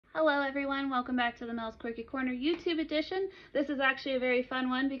Hello everyone, welcome back to the Mel's Quickie Corner YouTube edition. This is actually a very fun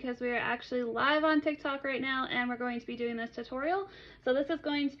one because we are actually live on TikTok right now and we're going to be doing this tutorial. So this is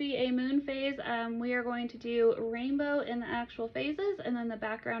going to be a moon phase. We are going to do rainbow in the actual phases, and then the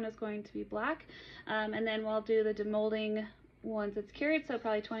background is going to be black. And then we'll do the demolding once it's cured, so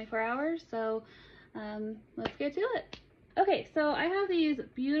probably 24 hours. So let's get to it. Okay, so I have these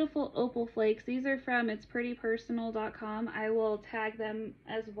beautiful opal flakes. These are from itsprettypersonal.com. I will tag them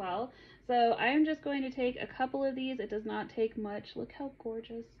as well. So I'm just going to take a couple of these. It does not take much. Look how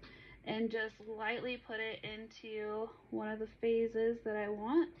gorgeous. And just lightly put it into one of the phases that I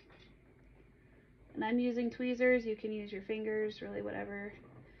want. And I'm using tweezers. You can use your fingers, really whatever.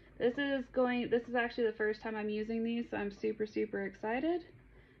 This is actually the first time I'm using these, so I'm super, super excited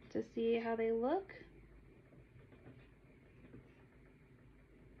to see how they look.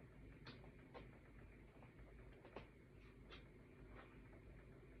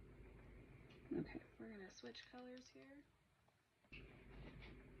 Okay, we're going to switch colors here.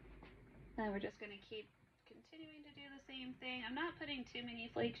 And we're just going to keep continuing to do the same thing. I'm not putting too many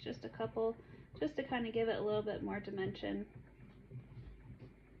flakes, just a couple, just to kind of give it a little bit more dimension.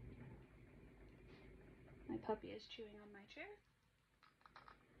 My puppy is chewing on my chair.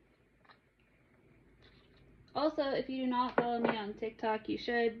 Also, if you do not follow me on TikTok, you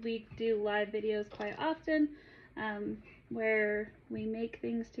should. We do live videos quite often where we make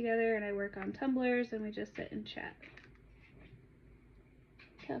things together, and I work on tumblers and we just sit and chat.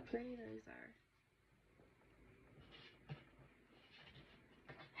 Look how pretty those are.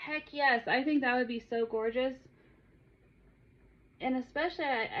 Heck yes, I think that would be so gorgeous. And especially,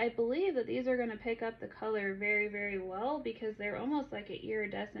 I believe that these are going to pick up the color very, very well because they're almost like an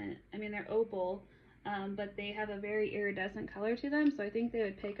iridescent. I mean, they're opal, but they have a very iridescent color to them. So I think they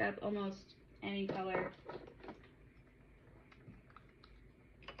would pick up almost any color.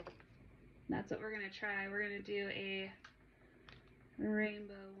 That's what we're going to try. We're going to do a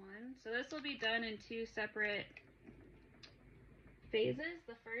rainbow one. So this will be done in two separate phases.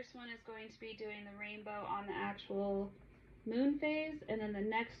 The first one is going to be doing the rainbow on the actual moon phase, and then the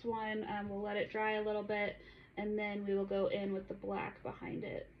next one we'll let it dry a little bit, and then we will go in with the black behind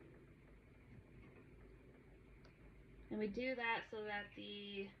it. And we do that so that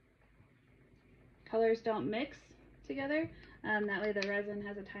the colors don't mix together. That way the resin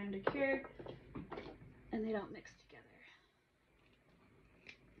has a time to cure and they don't mix together.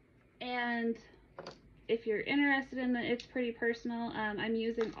 And if you're interested in the It's Pretty Personal, I'm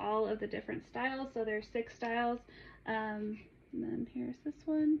using all of the different styles. So there's 6 styles. And then here's this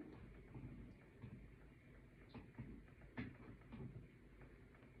one.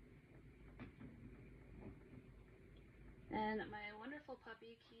 And my wonderful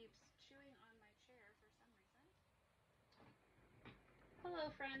puppy keeps chewing on my chair for some reason.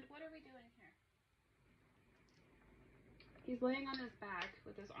 Hello, friend. What are we doing here? He's laying on his back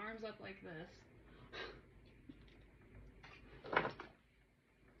with his arms up like this.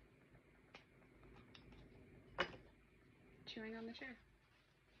 Chewing on the chair.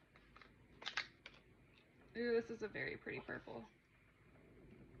 Ooh, this is a very pretty purple.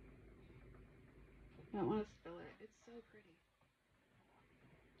 I don't want to spill it. It's so pretty.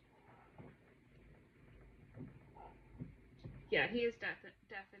 Yeah, he is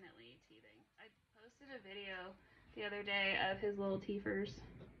definitely teething. I posted a video the other day of his little teethers.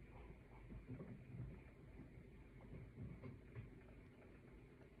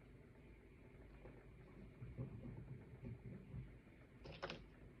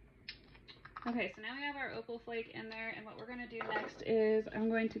 Okay, so now we have our opal flake in there, and what we're going to do next is I'm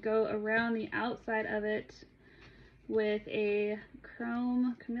going to go around the outside of it with a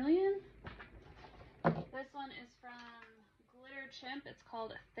chrome chameleon. This one is from Glitter Chimp. It's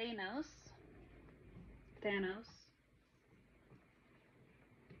called Thanos.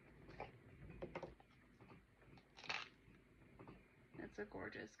 It's a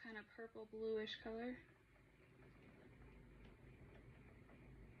gorgeous kind of purple bluish color.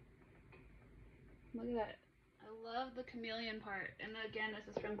 Look at that. I love the chameleon part. And again,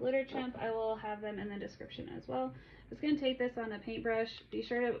 this is from Glitter Chimp. I will have them in the description as well. I'm just going to take this on a paintbrush. Be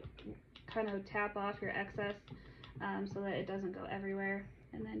sure to kind of tap off your excess so that it doesn't go everywhere.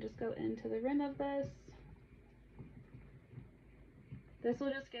 And then just go into the rim of this. This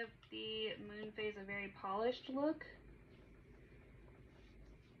will just give the moon phase a very polished look.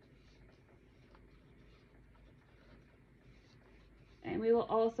 And we will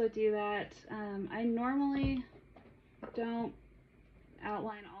also do that. I normally don't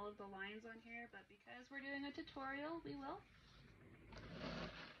outline all of the lines on here, but because we're doing a tutorial, we will.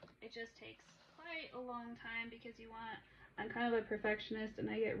 It just takes quite a long time because you want I'm kind of a perfectionist and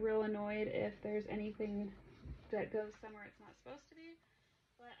I get real annoyed if there's anything that goes somewhere it's not supposed to be,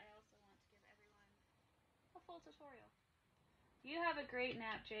 but I also want to give everyone a full tutorial. You have a great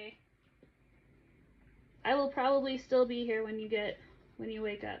nap, Jay. I will probably still be here when you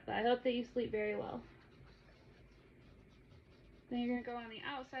wake up, but I hope that you sleep very well. Then you're going to go on the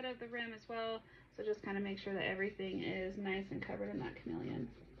outside of the rim as well, so just kind of make sure that everything is nice and covered in that chameleon.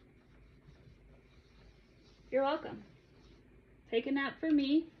 You're welcome. Take a nap for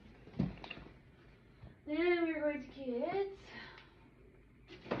me. Then we're going to get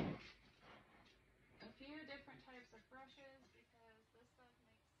a few different types of brushes because this stuff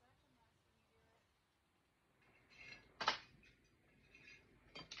makes such a mess when you do it.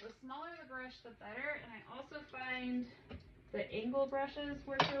 The smaller the brush, the better, and I also find the angle brushes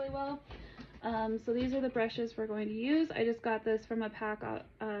work really well. So these are the brushes we're going to use. I just got this from a pack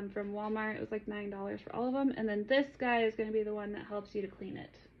from Walmart. It was like $9 for all of them. And then this guy is going to be the one that helps you to clean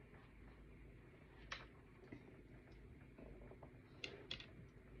it.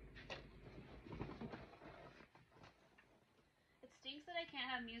 It stinks that I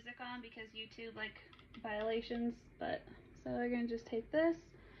can't have music on because YouTube violations, but so we're going to just take this.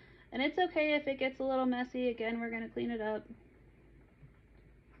 And it's okay if it gets a little messy. Again, we're going to clean it up.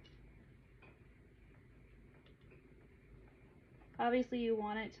 Obviously you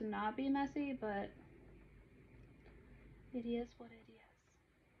want it to not be messy, but it is what it is.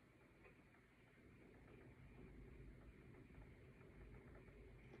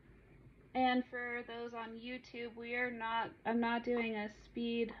 And for those on YouTube, I'm not doing a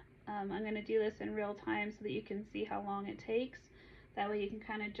speed. I'm going to do this in real time so that you can see how long it takes. That way you can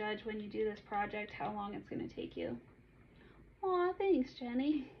kind of judge when you do this project how long it's going to take you. Aw, thanks,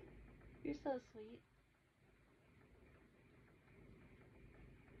 Jenny. You're so sweet.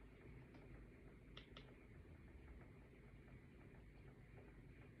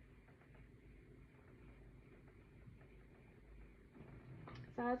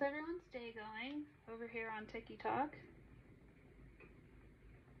 So how's everyone's day going over here on TikTok?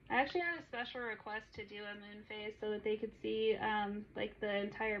 I actually had a special request to do a moon phase so that they could see like the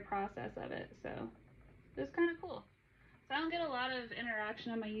entire process of it. So it was kind of cool. So I don't get a lot of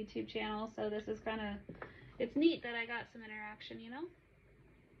interaction on my YouTube channel, so this is kind of, it's neat that I got some interaction, you know?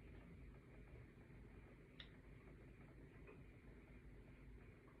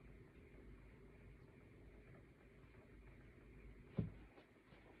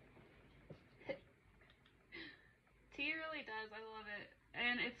 Tea really does. I love it.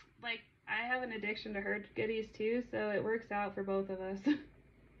 And it's like, I have an addiction to her goodies too, so it works out for both of us.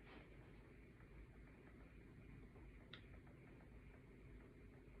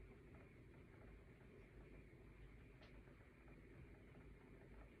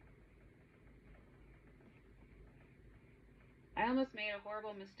 I almost made a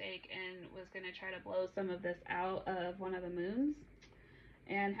horrible mistake and was going to try to blow some of this out of one of the moons.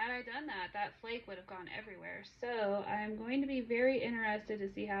 And had I done that, that flake would have gone everywhere. So I'm going to be very interested to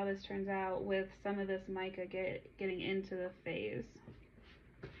see how this turns out with some of this mica getting into the phase.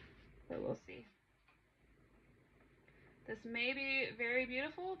 But we'll see. This may be very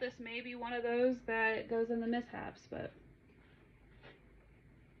beautiful. This may be one of those that goes in the mishaps, but...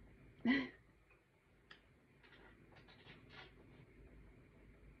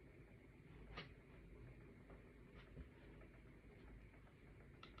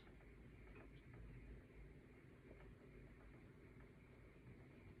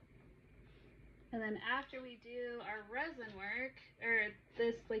 And then after we do our resin work, or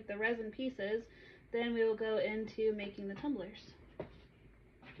this, like the resin pieces, then we will go into making the tumblers.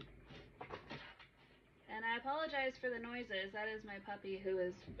 And I apologize for the noises. That is my puppy who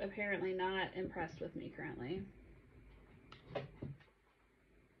is apparently not impressed with me currently.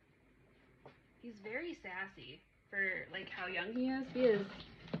 He's very sassy for like how young he is. He is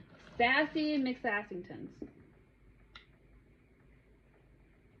sassy McSassingtons.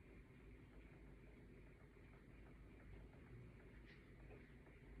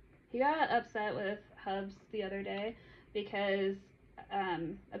 He got upset with Hubs the other day because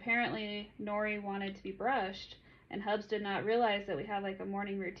apparently Nori wanted to be brushed, and Hubs did not realize that we have like a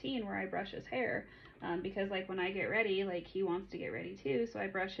morning routine where I brush his hair. Because like when I get ready, like he wants to get ready too, so I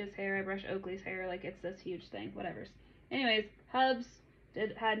brush his hair, I brush Oakley's hair, like it's this huge thing, whatever. Anyways, Hubs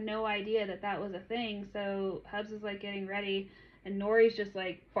had no idea that that was a thing, so Hubs is like getting ready, and Nori's just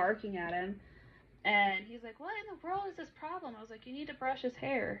like barking at him. And he's like, what in the world is this problem? I was like, you need to brush his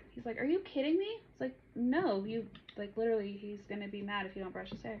hair. He's like, are you kidding me? It's like, no, you, like, literally, he's going to be mad if you don't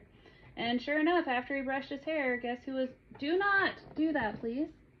brush his hair. And sure enough, after he brushed his hair, guess who was, do not do that, please.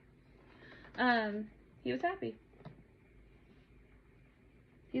 He was happy.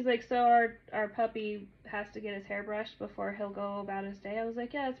 He's like, so our puppy has to get his hair brushed before he'll go about his day. I was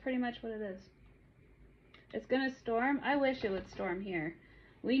like, yeah, that's pretty much what it is. It's gonna storm. I wish it would storm here.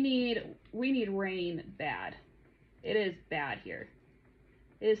 We need rain bad. It is bad here.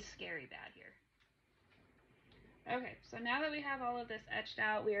 It is scary bad here. Okay, so now that we have all of this etched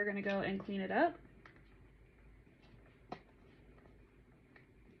out, we are gonna go and clean it up.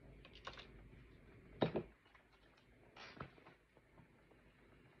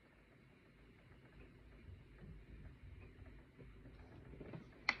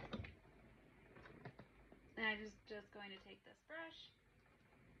 And I'm just going to take this brush.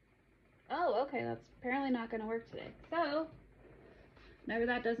 Oh, okay, that's apparently not going to work today. So, whenever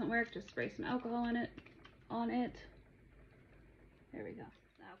that doesn't work, just spray some alcohol on it. There we go.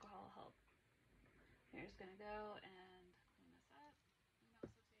 The alcohol will help. We're just going to go and clean this up.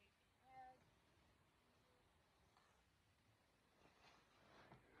 And also take a rag.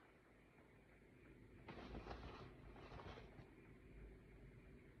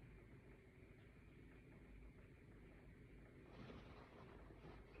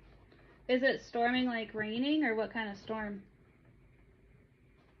 Is it storming like raining, or what kind of storm?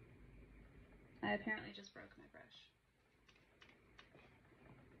 I apparently just broke my brush.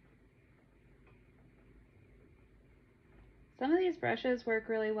 Some of these brushes work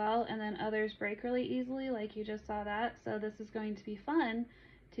really well, and then others break really easily, like you just saw that. So this is going to be fun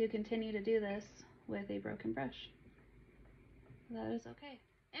to continue to do this with a broken brush. That is okay.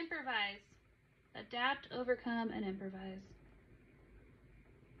 Improvise. Adapt, overcome, and improvise.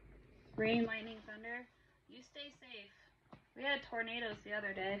 Rain, lightning, thunder. You stay safe. We had tornadoes the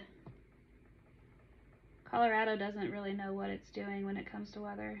other day. Colorado doesn't really know what it's doing when it comes to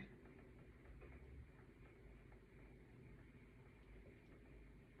weather.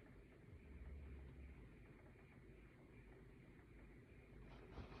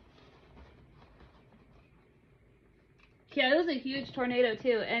 Yeah, it was a huge tornado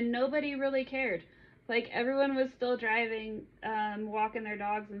too, and nobody really cared. Like, everyone was still driving, walking their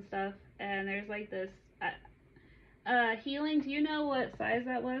dogs and stuff, and there's like this, healing, do you know what size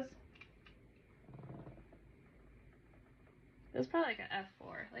that was? It was probably like an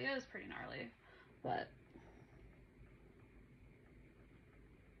F4, like it was pretty gnarly, but.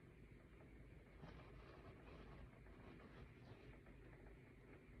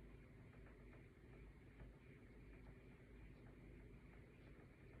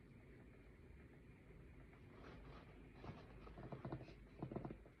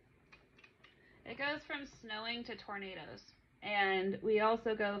 It goes from snowing to tornadoes, and we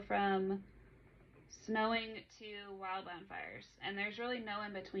also go from snowing to wildland fires, and there's really no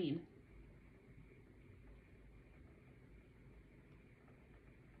in between.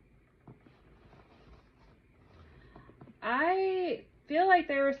 I feel like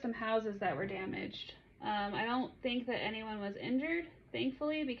there were some houses that were damaged. I don't think that anyone was injured,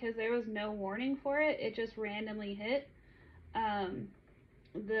 thankfully, because there was no warning for it. It just randomly hit.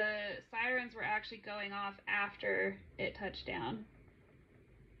 The sirens were actually going off after it touched down.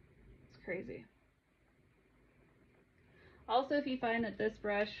 It's crazy. Also, if you find that this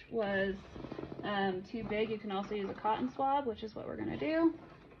brush was too big, you can also use a cotton swab, which is what we're going to do.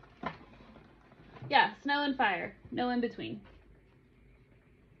 Yeah, snow and fire. No in between.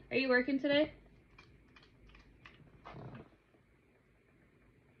 Are you working today?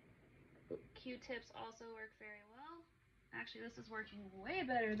 Q-tips also work very well. Actually, this is working way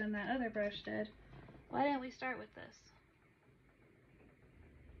better than that other brush did. Why didn't we start with this?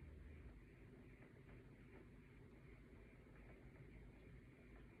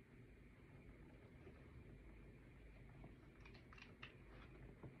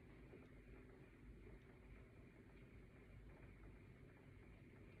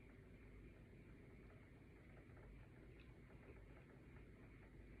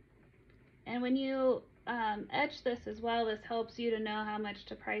 And when you etch this as well, this helps you to know how much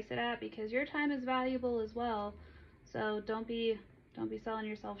to price it at, because your time is valuable as well. So don't be selling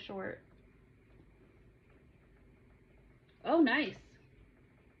yourself short. Oh, nice.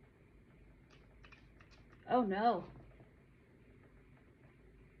 Oh no.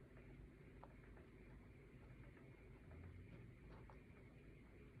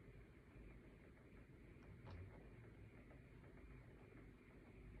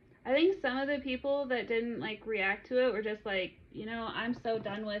 I think some of the people that didn't like react to it were just like, you know, I'm so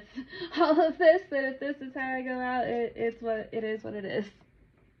done with all of this that if this is how I go out, it's what it is. What it is.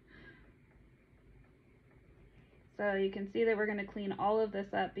 So you can see that we're going to clean all of this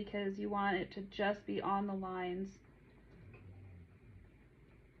up because you want it to just be on the lines.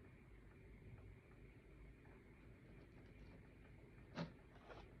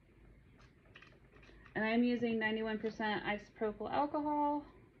 I'm using 91% isopropyl alcohol.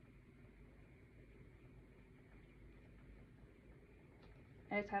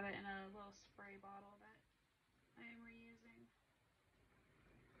 I just have it in a little spray bottle that I am reusing.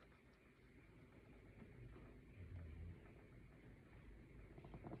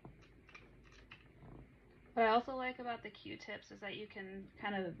 What I also like about the Q-tips is that you can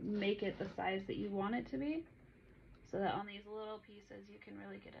kind of make it the size that you want it to be, so that on these little pieces you can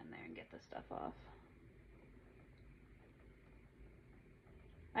really get in there and get the stuff off.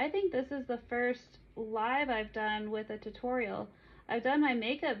 I think this is the first live I've done with a tutorial. I've done my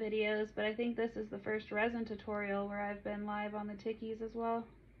makeup videos, but I think this is the first resin tutorial where I've been live on the Tickies as well.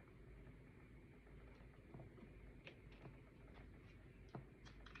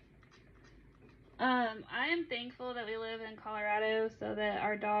 I am thankful that we live in Colorado so that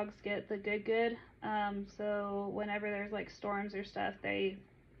our dogs get the good. So whenever there's like storms or stuff, they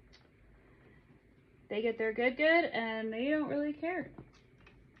get their good and they don't really care.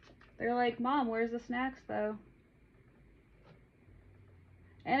 They're like, Mom, where's the snacks though?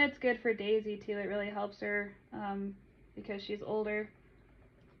 And it's good for Daisy too. It really helps her because she's older.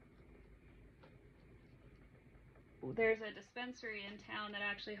 There's a dispensary in town that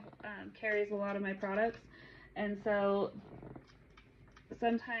actually carries a lot of my products, and so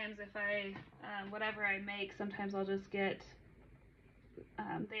sometimes if I whatever I make, sometimes I'll just get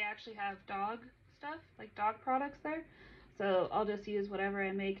they actually have dog stuff, like dog products there, so I'll just use whatever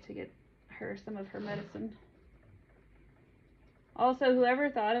I make to get her some of her medicine. Also,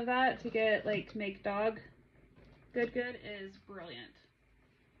 whoever thought of that to make dog good is brilliant.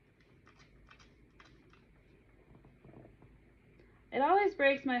 It always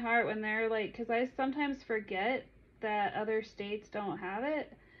breaks my heart when they're like, because I sometimes forget that other states don't have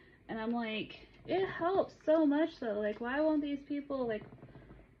it, and I'm like, it helps so much though. Like, why won't these people, like,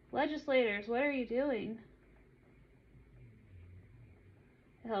 legislators, what are you doing?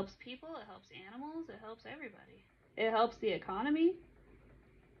 It helps people, it helps animals, it helps everybody. It helps the economy.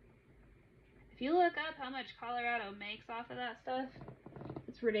 If you look up how much Colorado makes off of that stuff,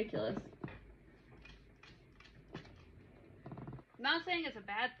 it's ridiculous. I'm not saying it's a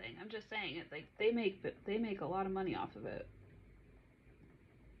bad thing. I'm just saying it like they make a lot of money off of it.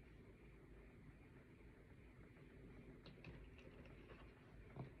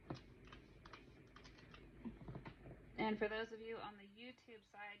 And for those of you on the YouTube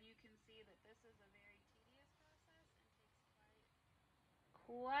side, you can see that this is a very tedious process and takes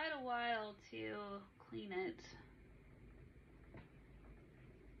quite a while to clean it.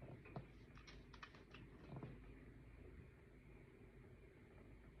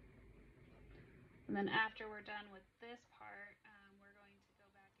 And then after we're done with this part, we're going to go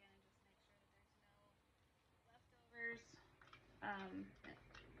back in and just make sure that there's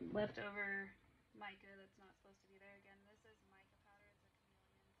no leftover mica that's not supposed to be there. Again, this is mica powder.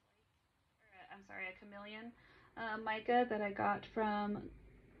 It's a chameleon mica that I got from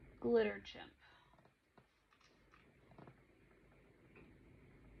Glitter Chimp.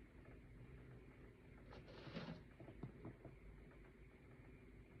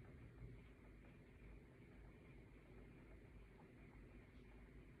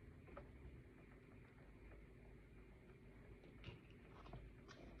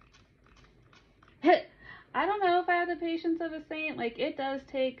 I don't know if I have the patience of a saint. Like, it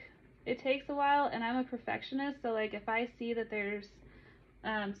takes a while, and I'm a perfectionist, so like if I see that there's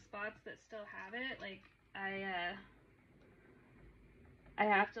spots that still have it, like I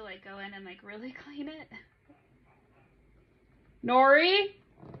have to like go in and like really clean it. Nori?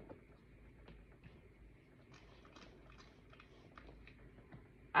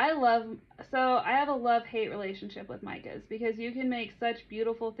 I have a love-hate relationship with micas because you can make such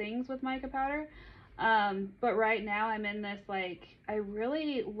beautiful things with mica powder. But right now I'm in this, like, I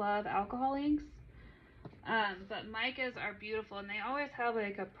really love alcohol inks. But micas are beautiful and they always have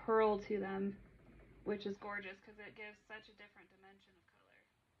like a pearl to them, which is gorgeous because it gives such a different dimension of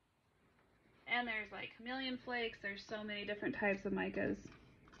color. And there's like chameleon flakes, there's so many different types of micas.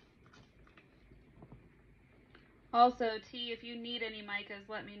 Also, T, if you need any micas,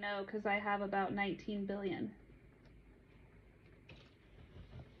 let me know because I have about 19 billion.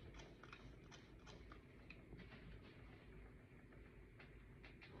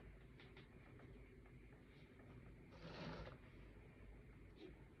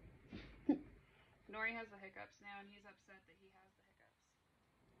 Nori has the hiccups now, and he's upset that he has the hiccups.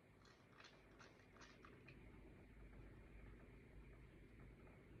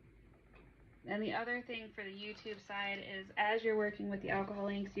 And the other thing for the YouTube side is as you're working with the alcohol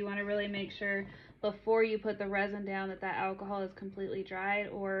inks, you want to really make sure before you put the resin down that that alcohol is completely dried,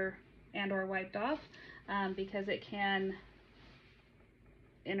 or and or wiped off, because it can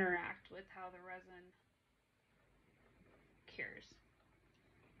interact with how the resin cures.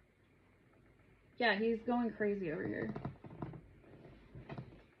 Yeah, he's going crazy over here.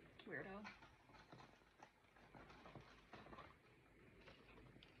 Weirdo.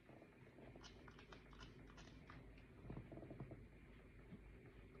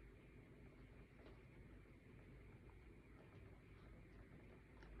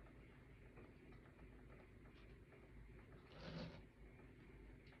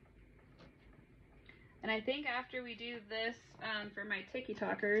 And I think after we do this, for my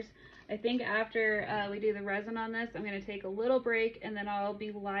TikTokers, I think after we do the resin on this, I'm going to take a little break, and then I'll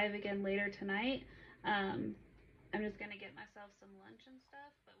be live again later tonight. I'm just going to get myself some lunch and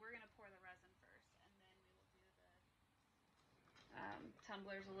stuff, but we're going to pour the resin first, and then we will do the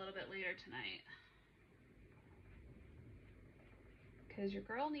tumblers a little bit later tonight. Because your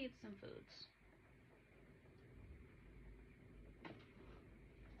girl needs some foods.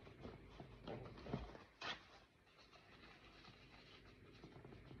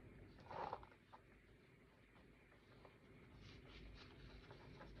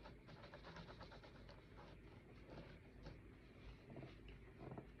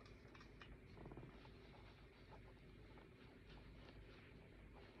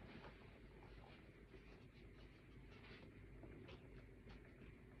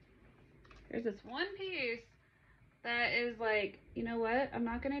 There's this one piece that is like, you know what I'm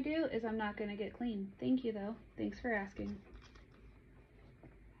not going to do is I'm not going to get clean. Thank you, though. Thanks for asking.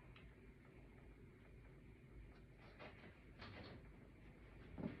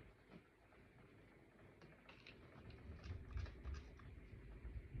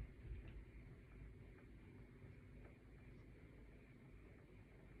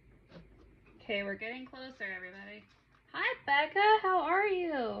 Okay, we're getting closer, everybody. Hi, Becca. How are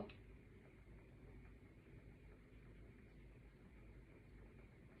you?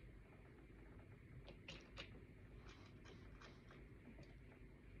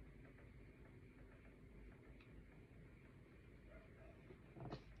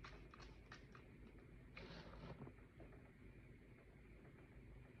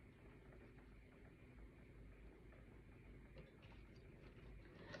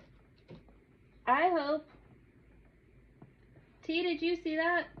 I hope. T, did you see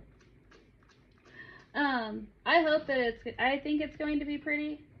that? I hope that I think it's going to be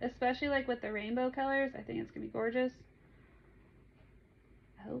pretty, especially like with the rainbow colors. I think it's going to be gorgeous.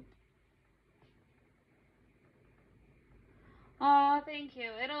 I hope. Aw, thank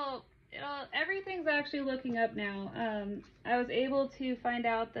you. Everything's actually looking up now. I was able to find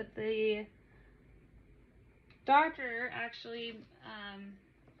out that the doctor actually,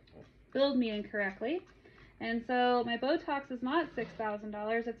 billed me incorrectly. And so my Botox is not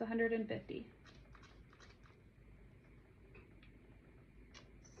 $6,000, it's $150.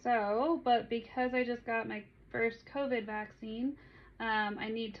 So, but because I just got my first COVID vaccine, I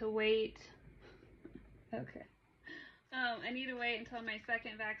need to wait. Okay. I need to wait until my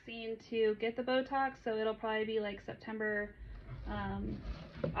second vaccine to get the Botox, so it'll probably be like September,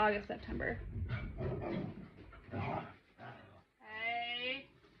 August, September.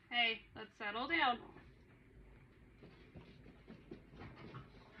 Hey, let's settle down.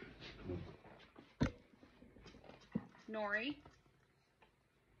 Nori.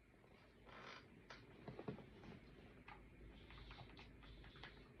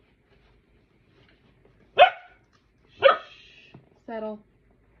 Settle.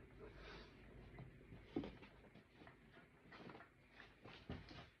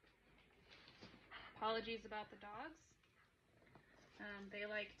 Apologies about the dogs. They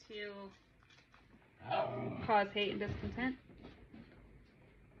like to cause hate and discontent.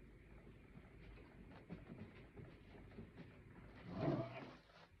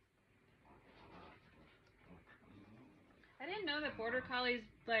 I didn't know that Border Collies,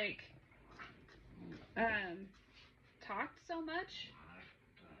 like, talked so much.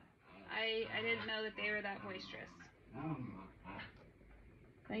 I didn't know that they were that boisterous.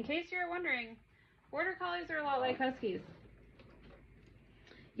 In case you're wondering, Border Collies are a lot like Huskies.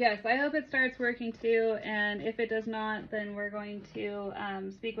 Yes, I hope it starts working too, and if it does not, then we're going to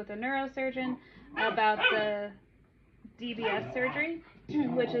speak with a neurosurgeon about the DBS surgery,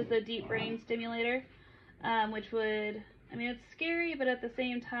 which is the deep brain stimulator, which would, I mean, it's scary, but at the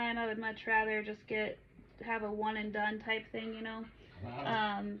same time, I would much rather just have a one and done type thing, you know?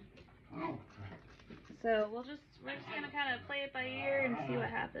 So we're just going to kind of play it by ear and see what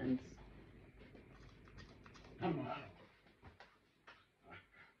happens.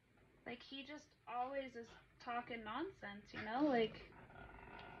 Like, he just always is talking nonsense, you know? Like,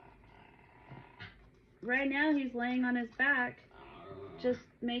 right now he's laying on his back, just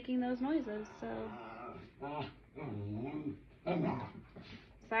making those noises, so.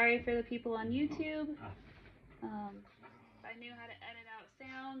 Sorry for the people on YouTube. If I knew how to edit out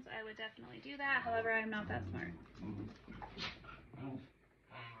sounds, I would definitely do that. However, I'm not that smart.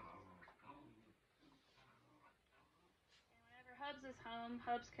 Whenever Hubs is home,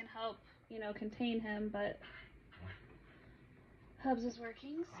 Hubs can help, you know, contain him, but Hubs is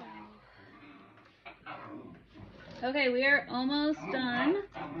working, so. Okay, we are almost done.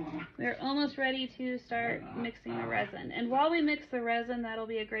 We're almost ready to start mixing the resin. And while we mix the resin, that'll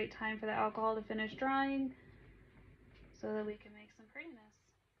be a great time for the alcohol to finish drying so that we can make some prettiness.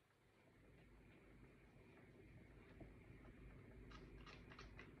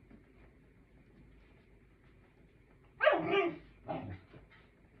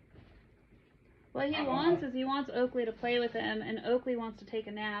 What he wants is he wants Oakley to play with him, and Oakley wants to take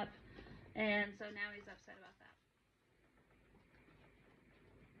a nap, and so now he's upset about that.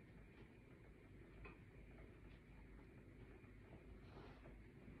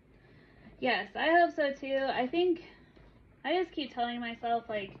 Yes, I hope so too. I think I just keep telling myself,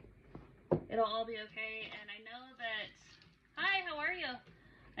 like, it'll all be okay, and I know that, hi, how are you?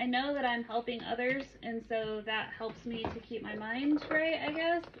 I know that I'm helping others, and so that helps me to keep my mind right, I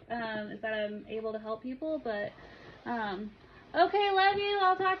guess, is that I'm able to help people, but, okay, love you,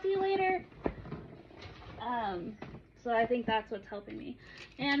 I'll talk to you later. So I think that's what's helping me.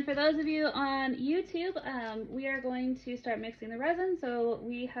 And for those of you on YouTube, we are going to start mixing the resin. So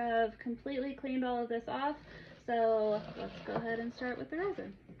we have completely cleaned all of this off. So let's go ahead and start with the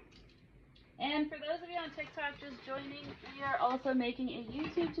resin. And for those of you on TikTok just joining, we are also making a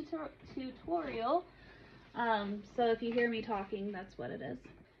YouTube tutorial. So if you hear me talking, that's what it is.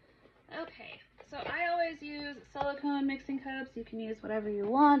 Okay, so I always use silicone mixing cups. You can use whatever you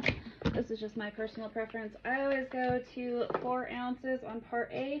want. This is just my personal preference. I always go to 4 ounces on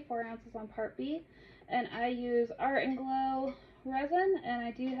part A, 4 ounces on part B, and I use Art and Glow resin, and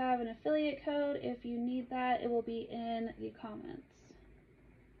I do have an affiliate code. If you need that, it will be in the comments.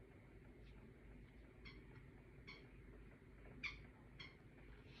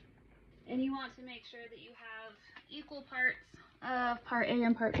 And you want to make sure that you have equal parts of part A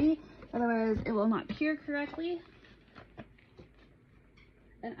and part B, otherwise it will not cure correctly.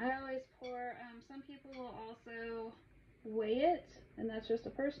 And I always pour, some people will also weigh it, and that's just a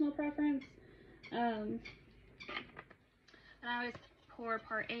personal preference. And I always pour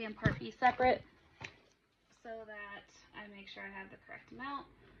part A and part B separate so that I make sure I have the correct amount.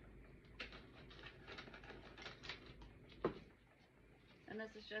 And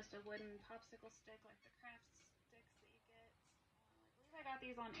this is just a wooden popsicle stick like the craft sticks that you get. I believe I got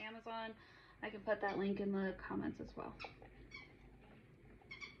these on Amazon. I can put that link in the comments as well.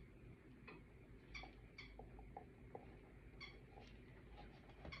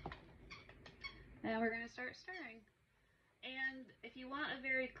 And we're going to start stirring. And if you want a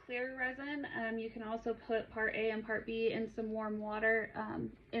very clear resin, you can also put part A and part B in some warm water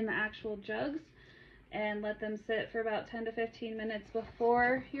in the actual jugs and let them sit for about 10 to 15 minutes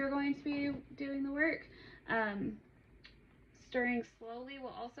before you're going to be doing the work. Stirring slowly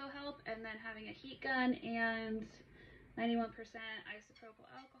will also help, and then having a heat gun and 91% isopropyl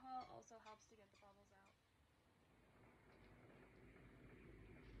alcohol also helps to get the bubbles out.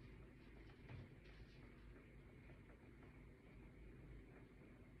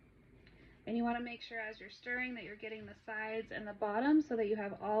 And you want to make sure as you're stirring that you're getting the sides and the bottom so that you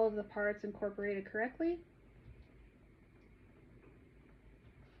have all of the parts incorporated correctly.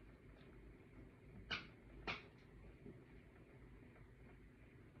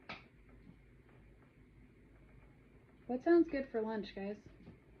 What sounds good for lunch, guys?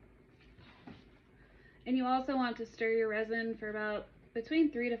 And you also want to stir your resin for about between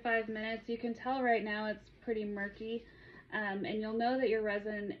 3 to 5 minutes. You can tell right now it's pretty murky, and you'll know that your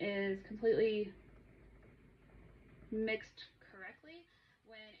resin is completely mixed correctly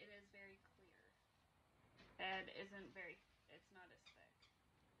when it is very clear and it's not as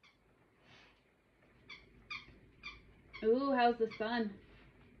thick. Ooh, how's the sun?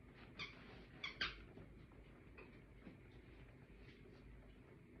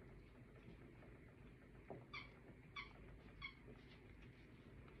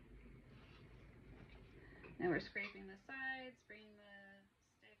 Now we're scraping the sides, bringing the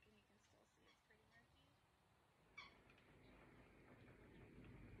stick, and you can still see it's pretty murky.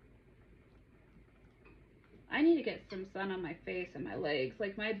 I need to get some sun on my face and my legs.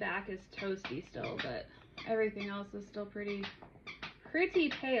 Like, my back is toasty still, but everything else is still pretty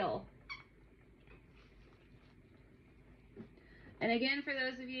pale. And again, for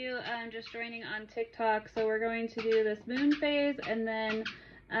those of you just joining on TikTok, so we're going to do this moon phase, and then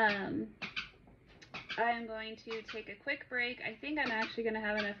I am going to take a quick break. I think I'm actually going to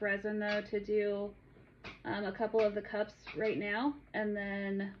have enough resin, though, to do a couple of the cups right now, and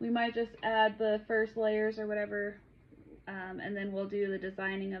then we might just add the first layers or whatever, and then we'll do the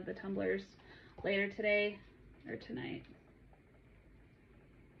designing of the tumblers later today or tonight.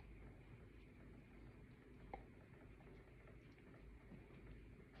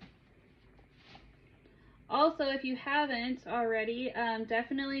 Also, if you haven't already,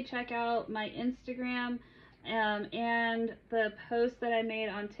 definitely check out my Instagram and the post that I made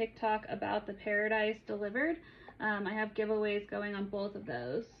on TikTok about the Paradise Delivered. I have giveaways going on both of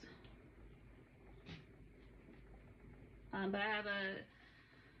those. But I have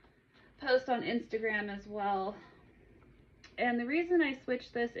a post on Instagram as well. And the reason I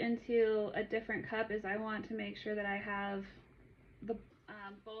switched this into a different cup is I want to make sure that I have the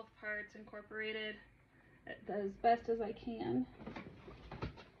both parts incorporated as best as I can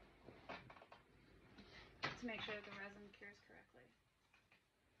to make sure that the resin cures correctly.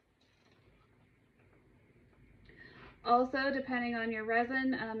 Also, depending on your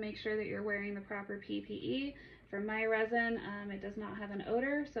resin, make sure that you're wearing the proper PPE. For my resin, it does not have an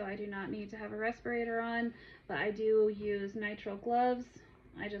odor, so I do not need to have a respirator on, but I do use nitrile gloves.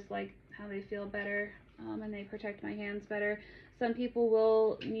 I just like how they feel better, and they protect my hands better. Some people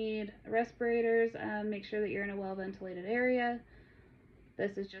will need respirators. Make sure that you're in a well-ventilated area.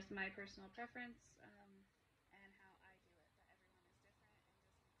 This is just my personal preference.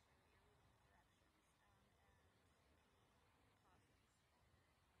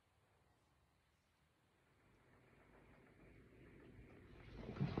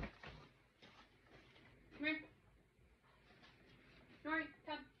 Come here. Nori,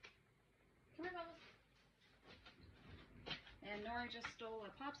 come. Come here, Bubbles. And Nori just stole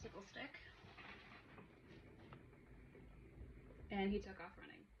a popsicle stick. And he took off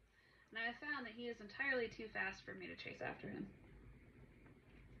running. And I have found that he is entirely too fast for me to chase after him.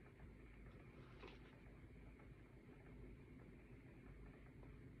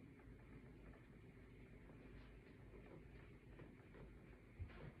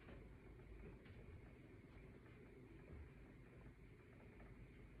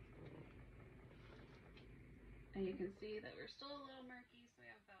 And you can see that we're still a little murky, so we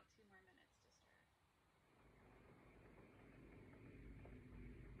have about 2 more minutes to start.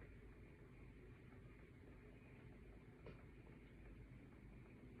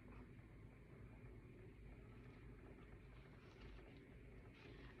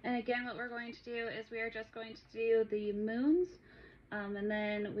 And again, what we're going to do is we are just going to do the moons, and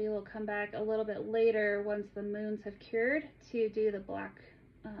then we will come back a little bit later once the moons have cured to do the black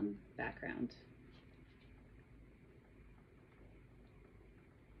background.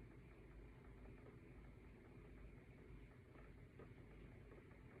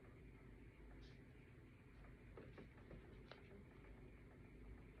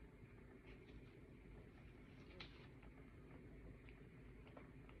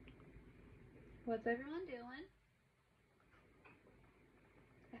 What's everyone doing?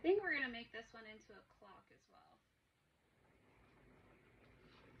 I think we're going to make this one into a clock as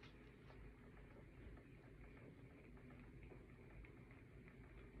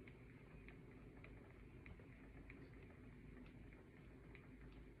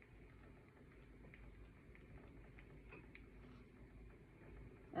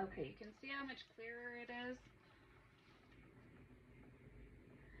well. Okay, you can see how much clearer it is.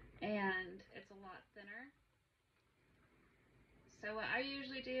 And it's a lot thinner. So what I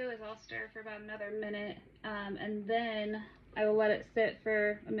usually do is I'll stir for about another minute, and then I will let it sit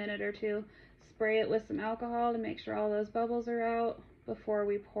for a minute or two, spray it with some alcohol to make sure all those bubbles are out before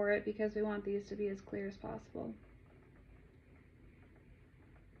we pour it, because we want these to be as clear as possible.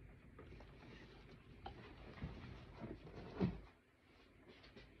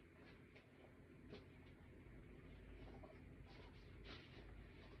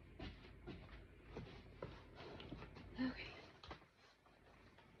 Okay.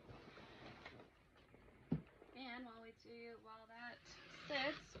 And while that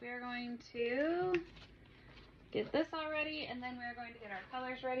sits, we're going to get this all ready, and then we're going to get our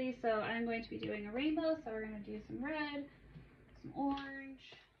colors ready. So I'm going to be doing a rainbow, so we're going to do some red, some orange,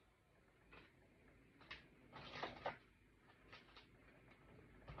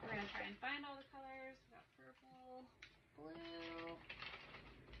 we're going to try and find all the colors. We got purple, blue,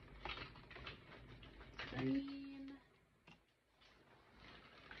 green,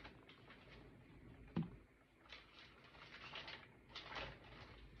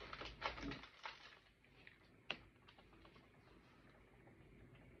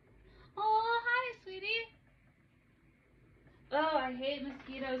 I hate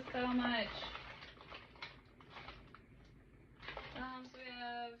mosquitoes so much. So we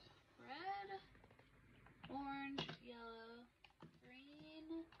have red, orange, yellow,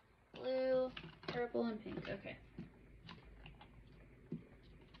 green, blue, purple, and pink. Okay.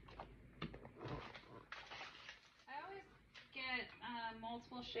 I always get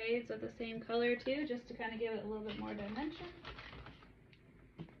multiple shades of the same color too, just to kind of give it a little bit more dimension.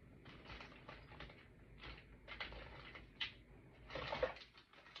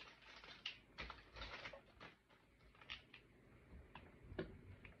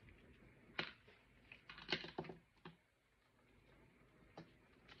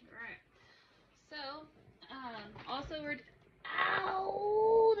 So, also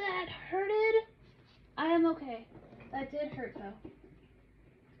ow, that hurted. I am okay. That did hurt though.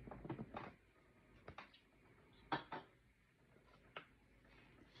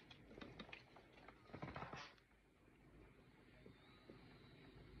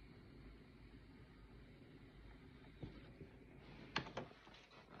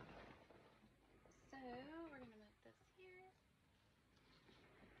 So, we're gonna move this here.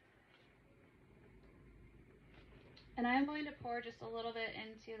 And I'm going to pour just a little bit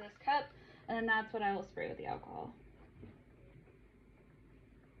into this cup, and then that's what I will spray with the alcohol.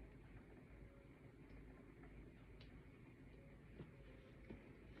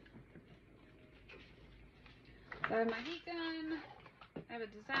 So I have my heat gun. I have a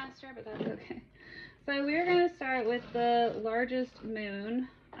disaster, but that's okay. So we're going to start with the largest moon.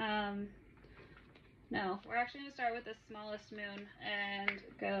 No, we're actually going to start with the smallest moon and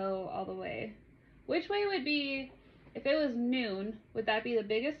go all the way. Which way would be, if it was noon, would that be the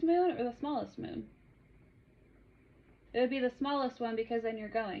biggest moon or the smallest moon? It would be the smallest one because then you're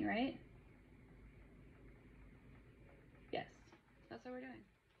going, right? Yes, that's what we're doing.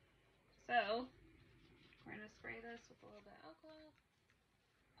 So, we're going to spray this with a little bit of alcohol,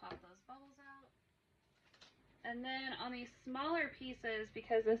 pop those bubbles out. And then on these smaller pieces,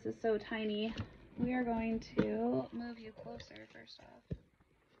 because this is so tiny, we are going to move you closer first off.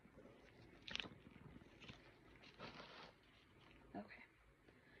 Okay.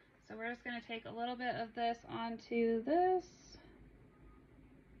 So we're just going to take a little bit of this onto this.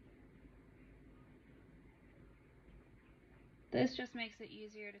 This just makes it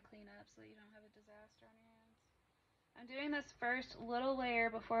easier to clean up so you don't have a disaster on your hands. I'm doing this first little layer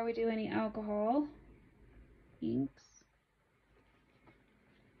before we do any alcohol. Inks.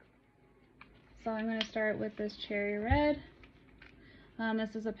 So I'm going to start with this cherry red.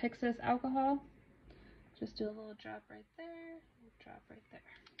 This is a Pixis alcohol. Just do a little drop right there, drop right there.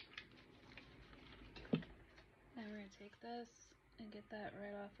 And we're going to take this and get that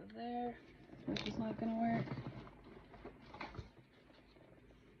right off of there, which is not going to work.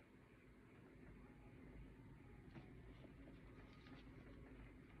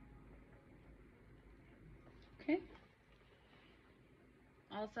 Okay.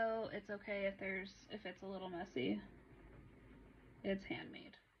 Also, it's okay if it's a little messy. It's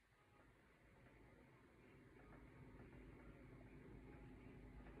handmade.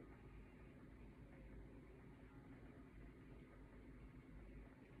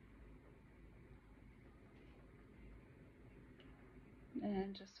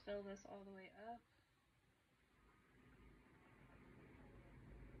 And just fill this all the way up.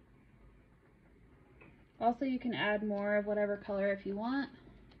 Also, you can add more of whatever color if you want.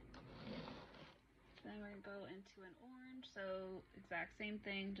 Then we're going to go into an orange. So exact same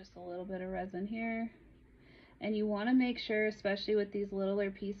thing, just a little bit of resin here. And you want to make sure, especially with these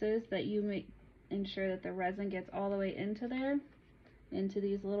littler pieces, that you ensure that the resin gets all the way into there, into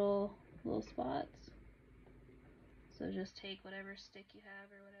these little spots. So just take whatever stick you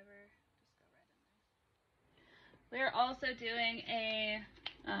have or whatever, just go right in there. We're also doing a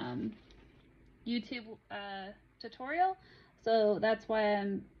YouTube tutorial, so that's why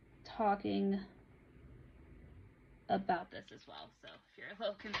I'm talking about this as well. So if you're a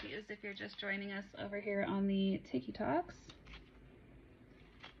little confused, if you're just joining us over here on the Tiki Talks.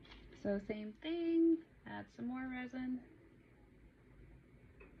 So same thing, add some more resin.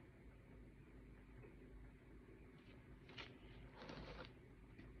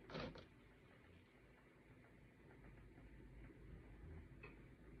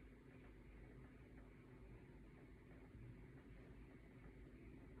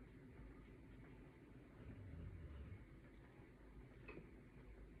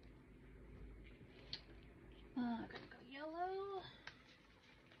 I'm gonna go yellow.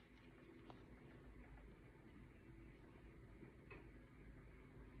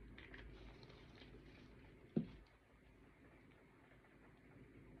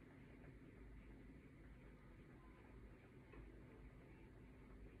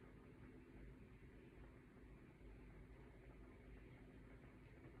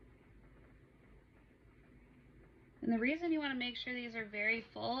 And the reason you want to make sure these are very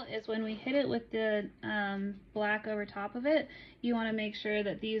full is when we hit it with the black over top of it, you want to make sure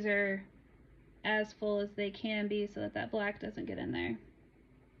that these are as full as they can be so that that black doesn't get in there.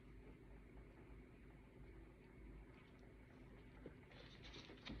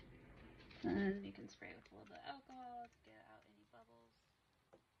 And you can spray with a little bit of alcohol to get out any bubbles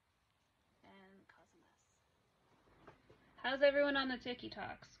and cause a mess. How's everyone on the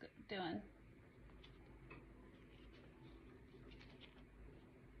TikToks doing?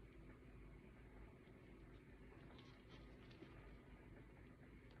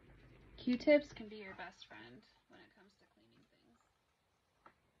 Q-tips can be your best friend when it comes to cleaning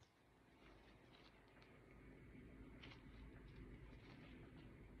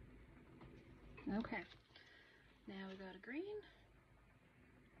things. Okay, now we go to green.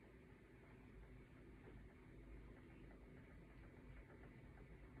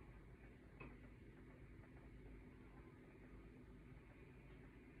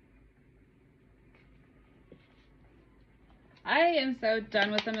 I am so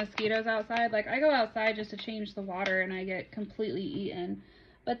done with the mosquitoes outside. Like, I go outside just to change the water and I get completely eaten.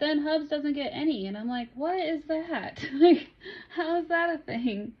 But then Hubs doesn't get any, and I'm like, what is that? Like, how is that a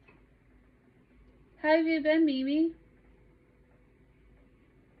thing? How have you been, Mimi?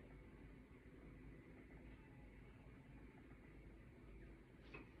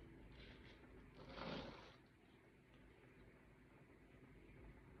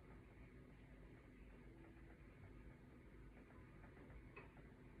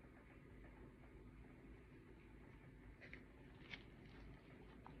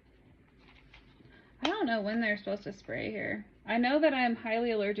 I don't know when they're supposed to spray here. I know that I'm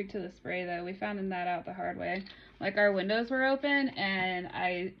highly allergic to the spray, though. We found that out the hard way. Like, our windows were open, and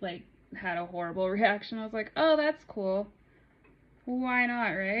I, like, had a horrible reaction. I was like, oh, that's cool. Why not,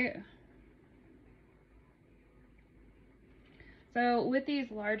 right? So with these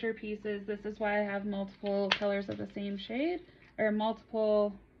larger pieces, this is why I have multiple colors of the same shade, or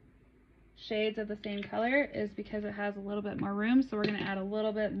multiple shades of the same color, is because it has a little bit more room. So we're going to add a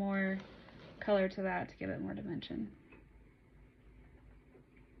little bit more color to that to give it more dimension.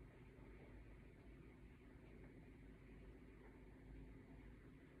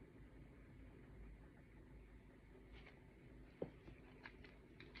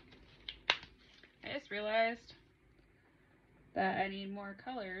 I just realized that I need more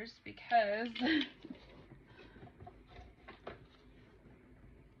colors because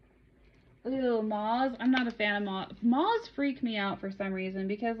ooh, moths. I'm not a fan of moths. Moths freak me out for some reason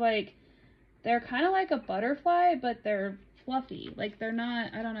because, like, they're kind of like a butterfly, but they're fluffy. Like, they're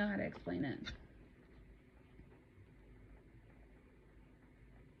not, I don't know how to explain it.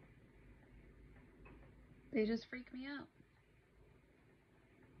 They just freak me out.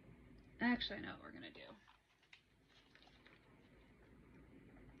 Actually, I know what we're going to do.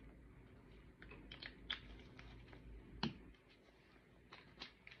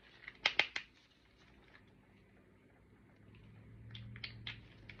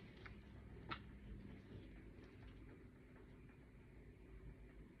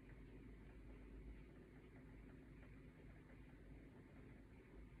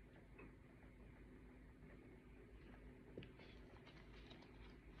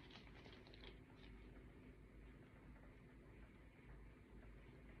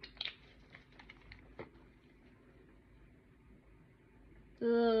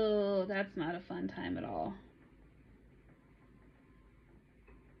 Oh, that's not a fun time at all.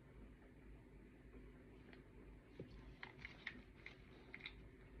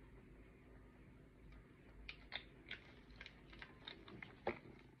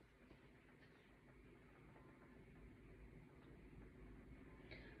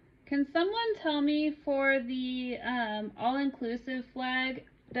 Can someone tell me for the all-inclusive flag,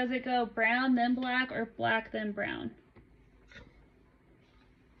 does it go brown then black or black then brown?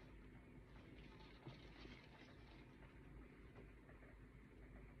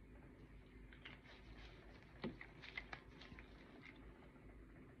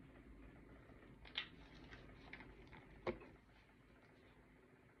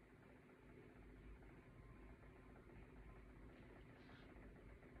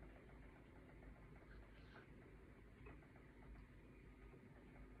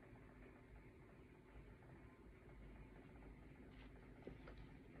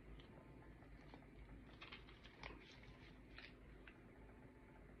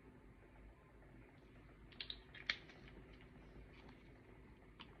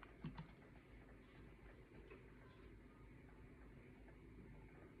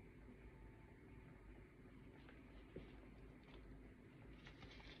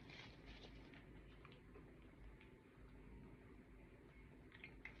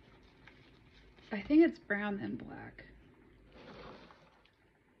 I think it's brown and black.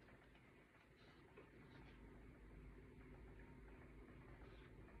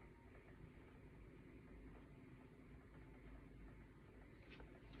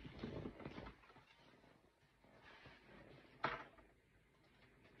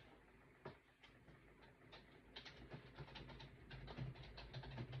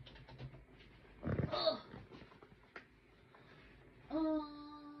 Oh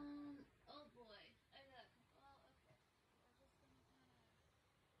boy.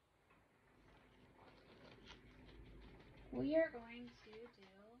 We are going to do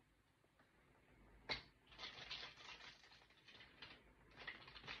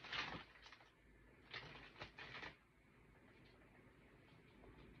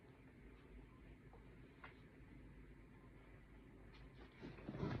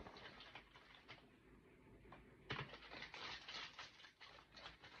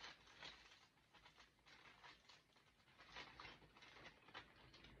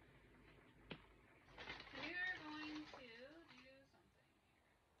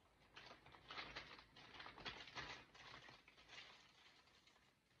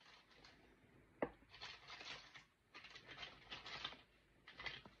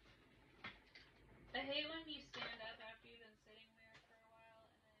I hate when you stand up after you've been sitting there for a while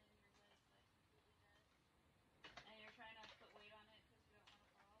and then your leg's like completely dead and you're trying not to put weight on it because you don't want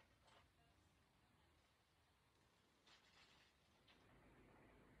to fall.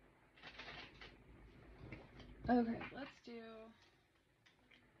 Okay, let's do.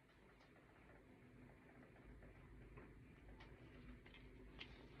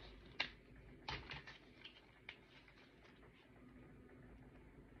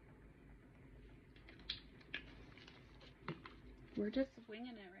 We're just winging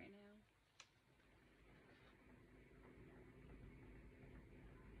it right now.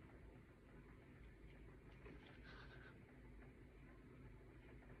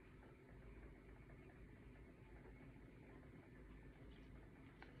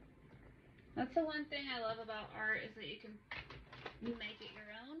 That's the one thing I love about art is that you can make it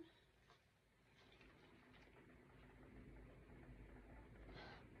your own.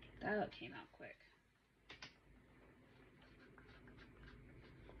 That came out quick.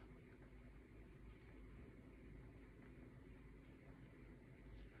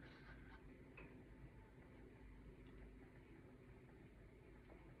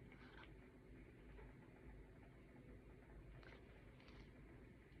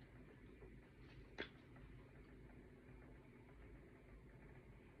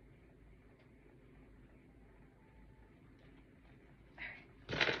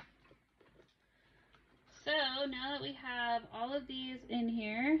 So now that we have all of these in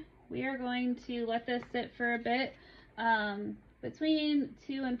here, we are going to let this sit for a bit, between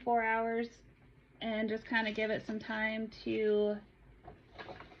 2 and 4 hours, and just kind of give it some time to,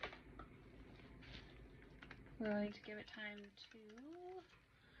 we're going to give it time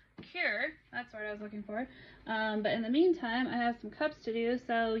to cure. That's what I was looking for. But in the meantime, I have some cups to do.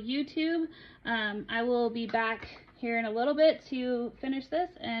 So YouTube, I will be back here in a little bit to finish this,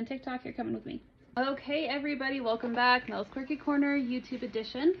 and TikTok, you're coming with me. Okay everybody, welcome back. Mel's Quirky Corner YouTube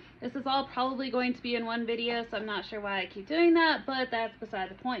edition. This is all probably going to be in one video, so I'm not sure why I keep doing that, but that's beside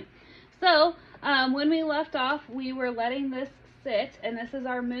the point. So when we left off, we were letting this sit, and this is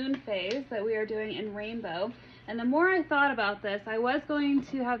our moon phase that we are doing in rainbow. And the more I thought about this, I was going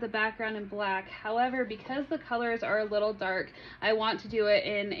to have the background in black. However, because the colors are a little dark, I want to do it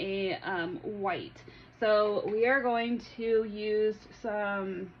in a white. So we are going to use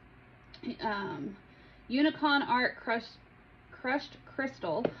some Unicorn Art crushed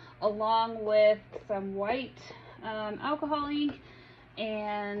crystal along with some white alcohol ink,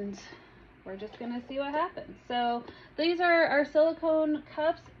 and we're just gonna see what happens. So these are our silicone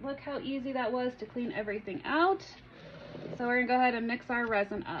cups. Look how easy that was to clean everything out. So we're gonna go ahead and mix our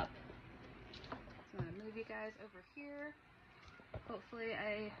resin up. So I'm gonna move you guys over here. Hopefully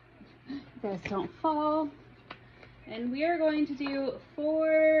you guys don't fall. And we are going to do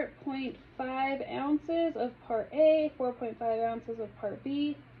 4.5 ounces of part A, 4.5 ounces of part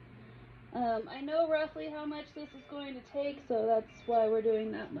B. I know roughly how much this is going to take, so that's why we're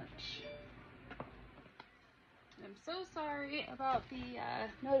doing that much. I'm so sorry about the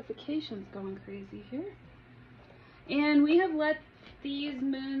notifications going crazy here. And we have let these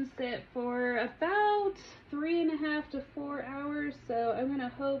moons sit for about 3.5 to 4 hours, so I'm going to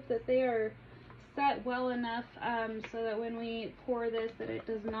hope that they are set well enough so that when we pour this that it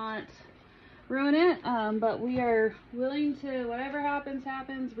does not ruin it, but we are willing to, whatever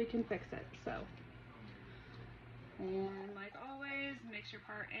happens, we can fix it. So, and like always, make mix your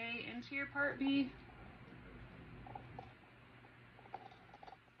part A into your part B.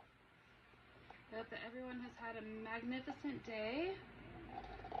 I hope that everyone has had a magnificent day,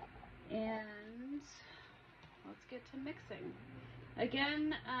 and let's get to mixing.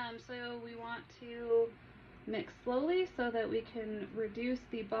 Again, so we want to mix slowly so that we can reduce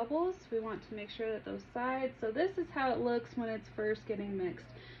the bubbles. We want to make sure that those sides, so this is how it looks when it's first getting mixed.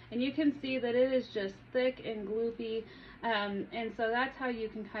 And you can see that it is just thick and gloopy, and so that's how you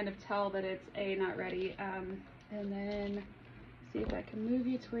can kind of tell that it's not ready. And then see if I can move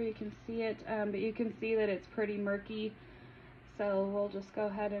you to where you can see it, but you can see that it's pretty murky. So we'll just go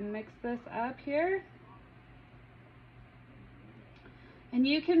ahead and mix this up here. And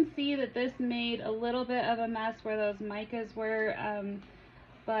you can see that this made a little bit of a mess where those micas were,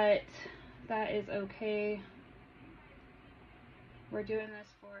 but that is okay. We're doing this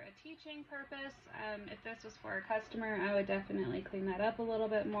for a teaching purpose. If this was for a customer, I would definitely clean that up a little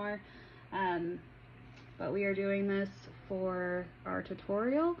bit more. But we are doing this for our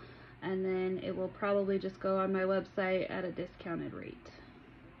tutorial, and then it will probably just go on my website at a discounted rate.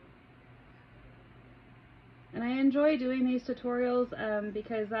 And I enjoy doing these tutorials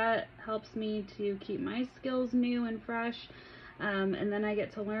because that helps me to keep my skills new and fresh, and then I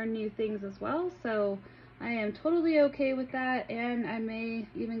get to learn new things as well. So I am totally okay with that, and I may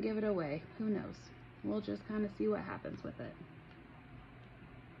even give it away. Who knows? We'll just kind of see what happens with it.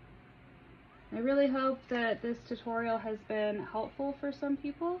 I really hope that this tutorial has been helpful for some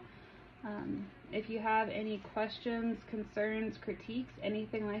people. If you have any questions, concerns, critiques,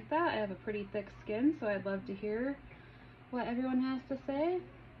 anything like that, I have a pretty thick skin, so I'd love to hear what everyone has to say.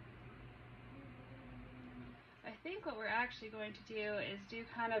 I think what we're actually going to do is do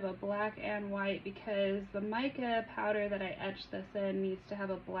kind of a black and white, because the mica powder that I etched this in needs to have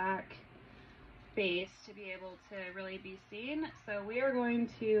a black base to be able to really be seen. So we are going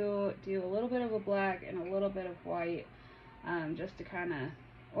to do a little bit of a black and a little bit of white, just to kind of,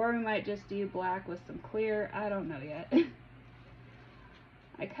 or we might just do black with some clear. I don't know yet.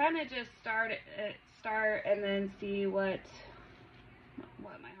 I kind of just start and then see what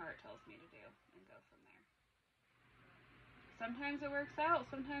my heart tells me to do and go from there. Sometimes it works out,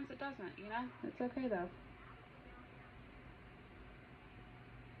 sometimes it doesn't, you know? It's okay though.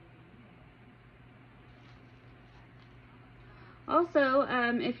 Also,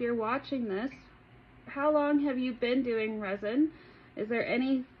 if you're watching this, how long have you been doing resin? Is there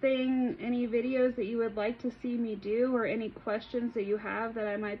anything, any videos that you would like to see me do, or any questions that you have that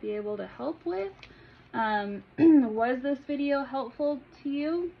I might be able to help with? Was this video helpful to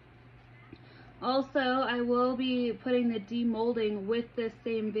you? Also, I will be putting the demolding with this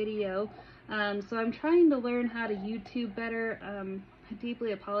same video. So I'm trying to learn how to YouTube better. I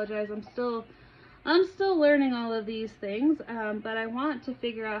deeply apologize. I'm still learning all of these things, but I want to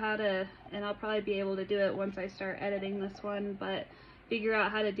figure out how to, and I'll probably be able to do it once I start editing this one, but figure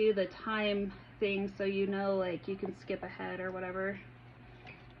out how to do the time thing so you know, like, you can skip ahead or whatever.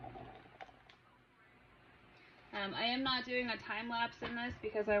 I am not doing a time lapse in this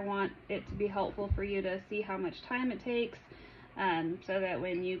because I want it to be helpful for you to see how much time it takes, so that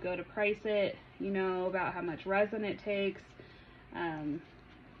when you go to price it, you know about how much resin it takes. And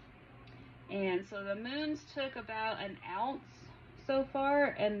so the moons took about an ounce so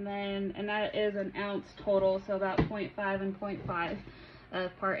far, and that is an ounce total, so about 0.5 and 0.5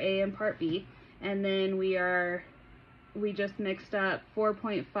 of part A and part B. And then we just mixed up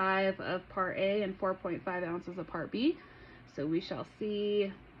 4.5 of part A and 4.5 ounces of part B. So we shall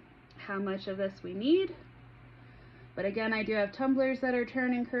see how much of this we need. But again, I do have tumblers that are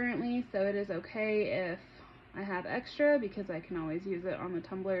turning currently, so it is okay if I have extra, because I can always use it on the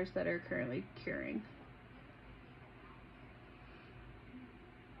tumblers that are currently curing.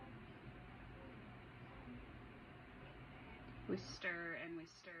 We stir and we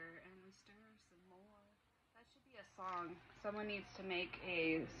stir and we stir some more. That should be a song. Someone needs to make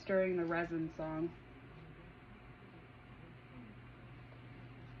a stirring the resin song.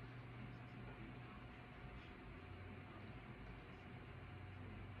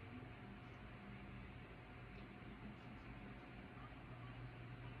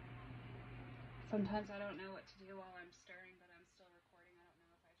 Sometimes I don't know what to do while I'm stirring, but I'm still recording. I don't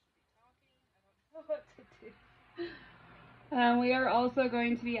know if I should be talking. I don't know what to do. We are also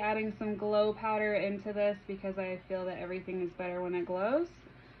going to be adding some glow powder into this because I feel that everything is better when it glows.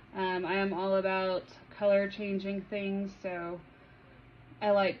 I am all about color changing things, so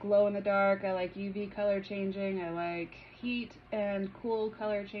I like glow in the dark, I like UV color changing, I like heat and cool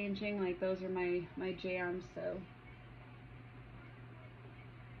color changing. Like, those are my jams, so.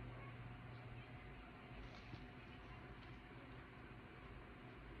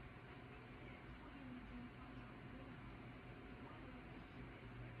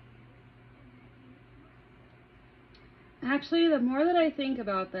 Actually, the more that I think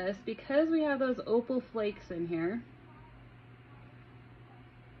about this, because we have those opal flakes in here,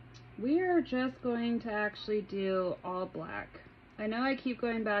 we are just going to actually do all black. I know I keep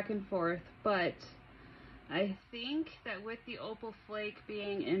going back and forth, but I think that with the opal flake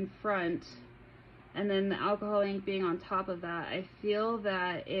being in front and then the alcohol ink being on top of that, I feel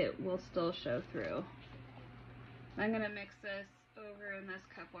that it will still show through. I'm gonna mix this over in this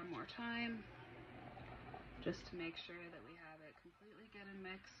cup one more time, just to make sure that we have it completely good and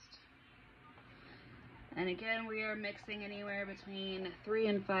mixed. And again, we are mixing anywhere between 3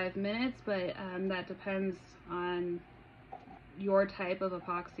 and 5 minutes, but that depends on your type of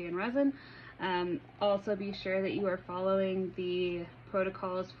epoxy and resin. Also be sure that you are following the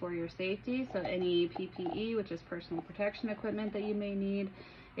protocols for your safety, so any PPE, which is personal protection equipment that you may need,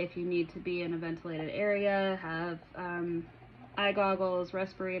 if you need to be in a ventilated area, have eye goggles,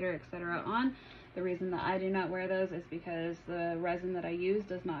 respirator, etc. on. The reason that I do not wear those is because the resin that I use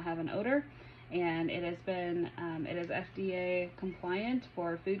does not have an odor, and it has been, it is FDA compliant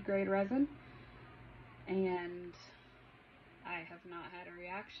for food grade resin, and I have not had a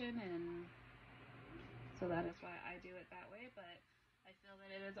reaction, and so that is why I do it that way. But I feel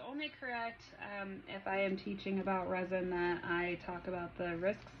that it is only correct if I am teaching about resin that I talk about the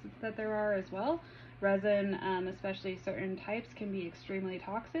risks that there are as well. Resin, especially certain types, can be extremely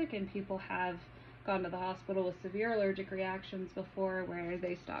toxic, and people have gone to the hospital with severe allergic reactions before, where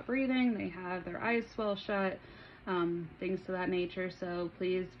they stop breathing, they have their eyes swell shut, things to that nature. So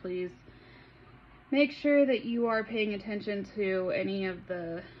please make sure that you are paying attention to any of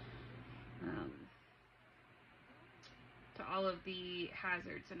the to all of the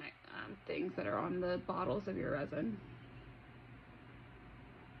hazards and things that are on the bottles of your resin.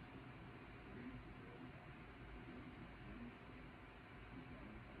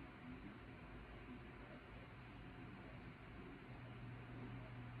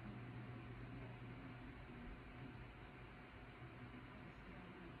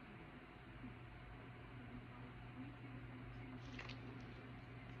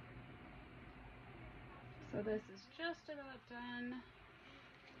 So this is just about done.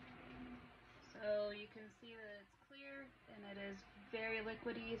 So you can see that it's clear and it is very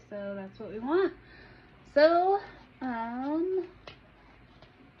liquidy, so that's what we want. So,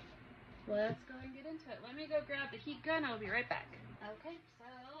 let's go and get into it. Let me go grab the heat gun. I'll be right back. Okay, so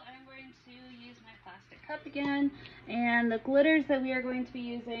I'm going to use my plastic cup again, and the glitters that we are going to be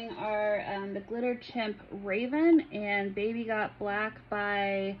using are the Glitter Chimp Raven and Baby Got Black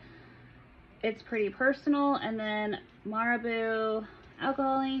by It's Pretty Personal, and then Marabou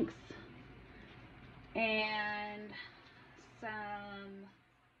alcohol inks, and some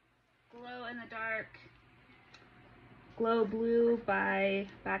glow in the dark Glow Blue by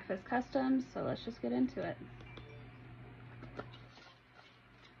Backfist Customs. So let's just get into it.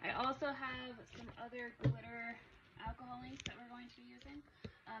 I also have some other glitter alcohol inks that we're going to be using.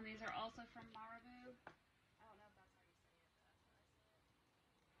 These are also from Marabou. I don't know if that's how you say it, but that's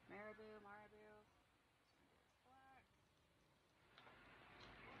how I say it. Marabou. Black.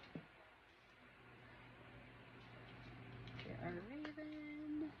 Here are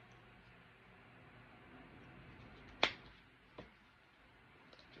Raven.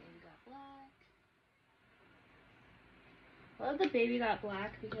 Baby Got Black. I love the Baby Got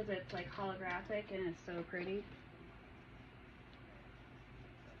Black because it's like holographic and it's so pretty.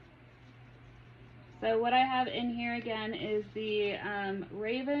 So what I have in here again is the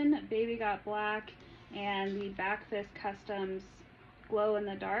Raven Baby Got Black and the Backfist Customs Glow in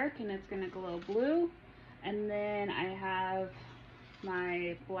the Dark, and it's going to glow blue. And then I have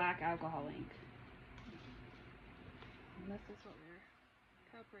my black alcohol ink. And this is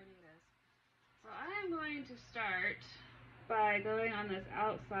how pretty it is. So I am going to start by going on this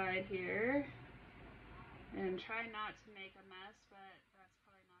outside here and try not to make a mess, but that's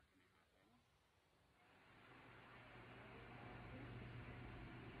probably not going to happen.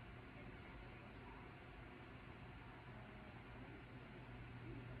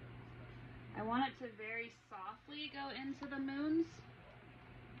 I want it to very softly go into the moons.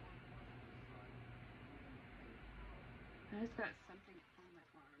 I just got something on my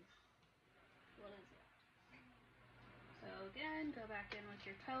arm. What is it? So again, go back in with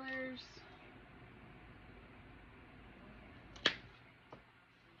your colors.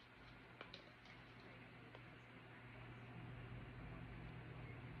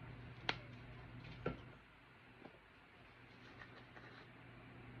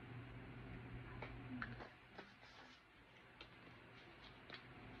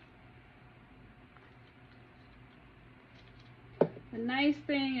 The nice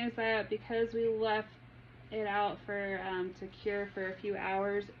thing is that because we left it out for to cure for a few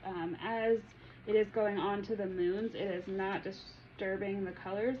hours. As it is going on to the moons, it is not disturbing the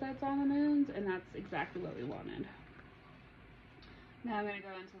colors that's on the moons, and that's exactly what we wanted. Now I'm going to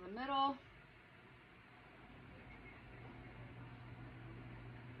go into the middle.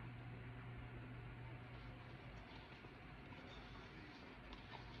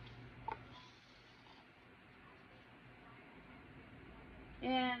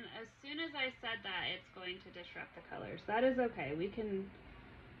 And as soon as I said that, it's going to disrupt the colors. That is okay. We can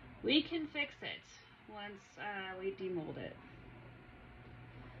fix it once we demold it.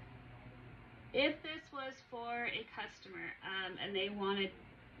 If this was for a customer and they wanted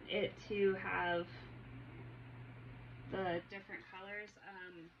it to have the different colors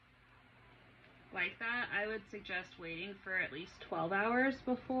like that, I would suggest waiting for at least 12 hours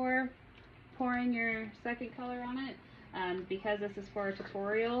before pouring your second color on it. Because this is for a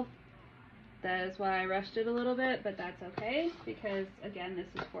tutorial, that is why I rushed it a little bit, but that's okay, because again, this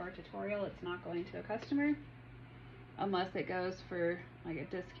is for a tutorial. It's not going to a customer unless it goes for like a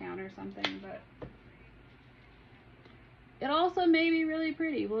discount or something. But it also may be really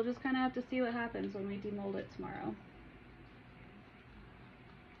pretty. We'll just kind of have to see what happens when we demold it tomorrow.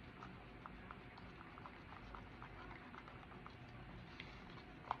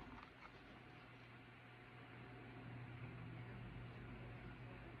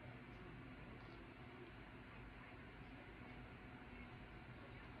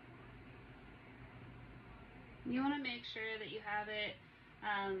 You want to make sure that you have it,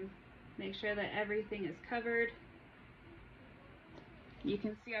 make sure that everything is covered. You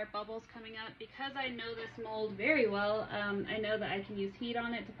can see our bubbles coming up. Because I know this mold very well, I know that I can use heat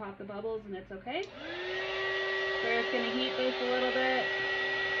on it to pop the bubbles, and it's okay. We're just going to heat this a little bit.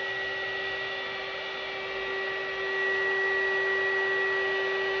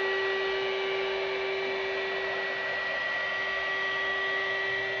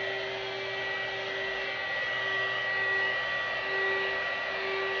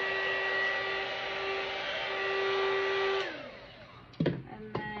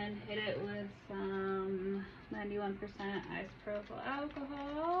 And then hit it with some 91% isopropyl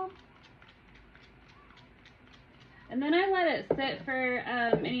alcohol. And then I let it sit for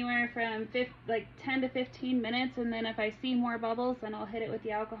anywhere from 10 to 15 minutes, and then if I see more bubbles, then I'll hit it with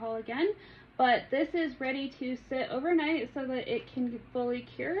the alcohol again. But this is ready to sit overnight so that it can fully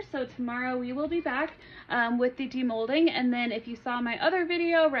cure. So tomorrow we will be back with the demolding, and then if you saw my other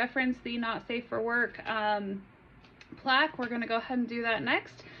video reference the not safe for work plaque, we're going to go ahead and do that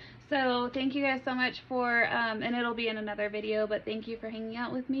next. So thank you guys so much for, and it'll be in another video, but thank you for hanging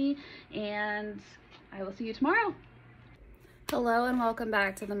out with me, and I will see you tomorrow. Hello and welcome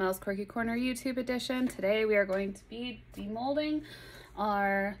back to the Mel's Quirky Corner YouTube edition. Today we are going to be demolding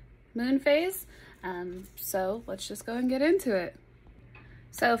our moon phase. So let's just go and get into it.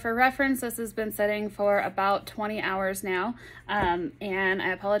 So for reference, this has been sitting for about 20 hours now. And I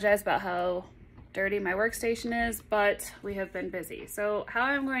apologize about how dirty my workstation is, but we have been busy. So how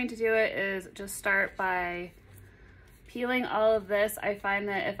I'm going to do it is just start by peeling all of this. I find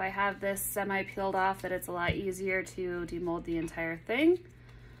that if I have this semi-peeled off, that it's a lot easier to demold the entire thing.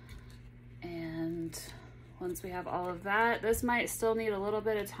 And once we have all of that, this might still need a little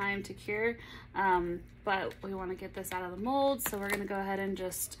bit of time to cure, but we want to get this out of the mold, so we're going to go ahead and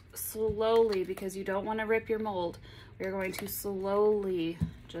just slowly, because you don't want to rip your mold, we're going to slowly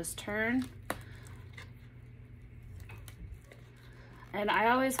just turn. And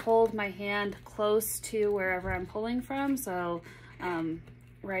I always hold my hand close to wherever I'm pulling from. So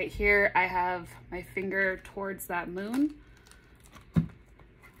right here, I have my finger towards that moon.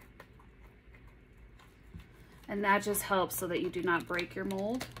 And that just helps so that you do not break your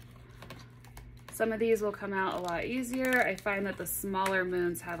mold. Some of these will come out a lot easier. I find that the smaller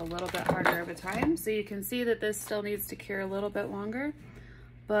moons have a little bit harder of a time. So you can see that this still needs to cure a little bit longer.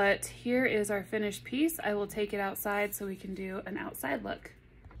 But here is our finished piece. I will take it outside so we can do an outside look.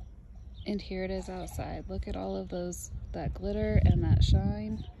 And here it is outside. Look at all of that glitter and that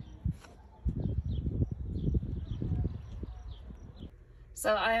shine.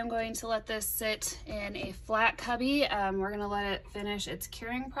 So I am going to let this sit in a flat cubby. We're going to let it finish its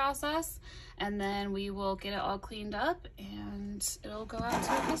curing process, and then we will get it all cleaned up and it'll go out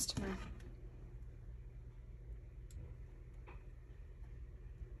to a customer.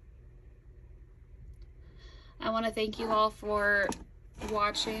 I want to thank you all for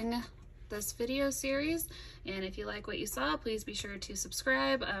watching this video series, and if you like what you saw, please be sure to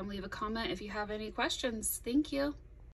subscribe, leave a comment if you have any questions. Thank you.